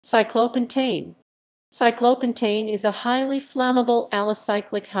Cyclopentane. Cyclopentane is a highly flammable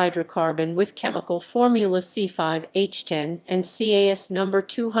alicyclic hydrocarbon with chemical formula C5H10 and CAS number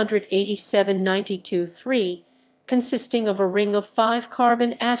 28792-3, consisting of a ring of 5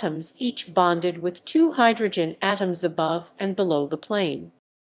 carbon atoms each bonded with 2 hydrogen atoms above and below the plane.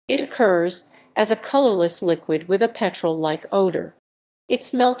 It occurs as a colorless liquid with a petrol-like odor.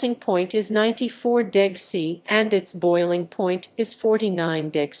 Its melting point is 94 deg C and its boiling point is 49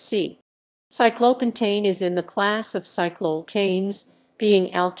 deg C. Cyclopentane is in the class of cycloalkanes, being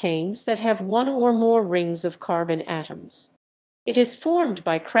alkanes that have one or more rings of carbon atoms. It is formed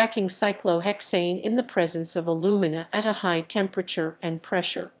by cracking cyclohexane in the presence of alumina at a high temperature and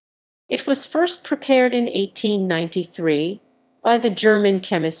pressure. It was first prepared in 1893 by the German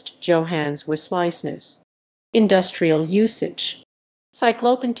chemist Johannes Wislicenus. Industrial usage.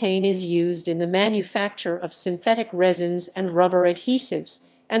 Cyclopentane is used in the manufacture of synthetic resins and rubber adhesives,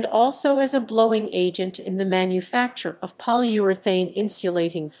 and also as a blowing agent in the manufacture of polyurethane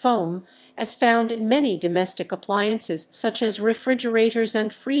insulating foam, as found in many domestic appliances such as refrigerators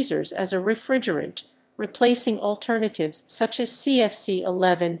and freezers as a refrigerant, replacing alternatives such as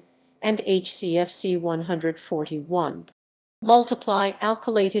CFC-11 and HCFC-141. Multiply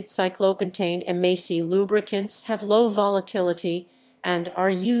alkylated cyclopentane MAC lubricants have low volatility and are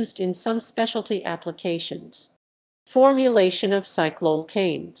used in some specialty applications. Formulation of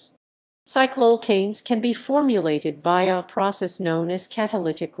cycloalkanes. Cycloalkanes can be formulated via a process known as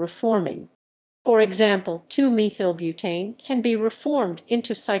catalytic reforming. For example, 2-methylbutane can be reformed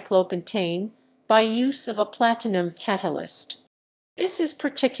into cyclopentane by use of a platinum catalyst. This is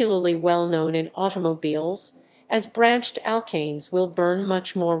particularly well known in automobiles, as branched alkanes will burn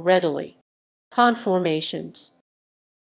much more readily. Conformations.